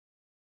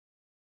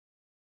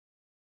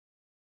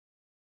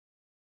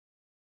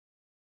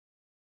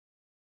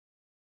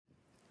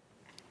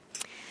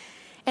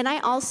And I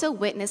also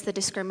witnessed the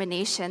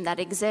discrimination that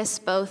exists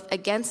both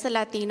against the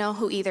Latino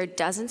who either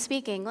doesn't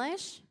speak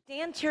English.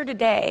 Stand here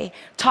today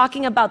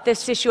talking about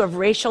this issue of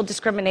racial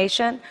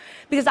discrimination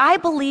because I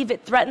believe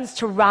it threatens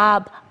to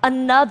rob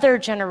another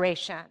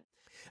generation.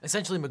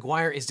 Essentially,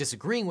 McGuire is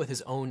disagreeing with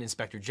his own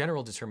Inspector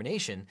General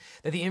determination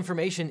that the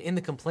information in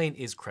the complaint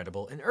is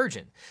credible and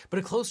urgent. But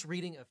a close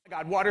reading of—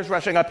 God, water's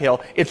rushing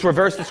uphill. It's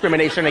reverse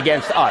discrimination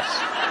against us.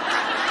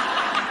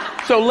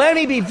 So let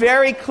me be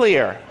very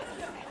clear.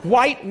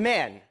 White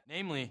men.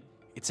 Namely,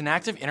 it's an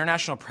act of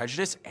international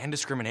prejudice and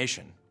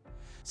discrimination.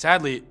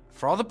 Sadly,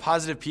 for all the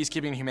positive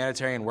peacekeeping and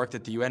humanitarian work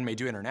that the UN may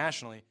do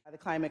internationally— The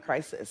climate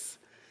crisis.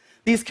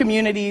 These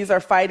communities are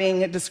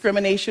fighting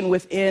discrimination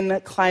within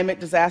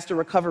climate disaster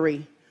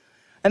recovery.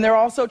 And they're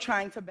also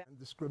trying to ban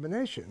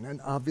discrimination.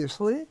 And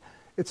obviously,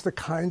 it's the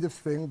kind of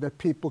thing that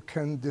people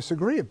can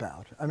disagree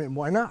about. I mean,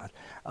 why not?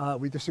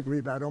 We disagree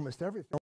about almost everything.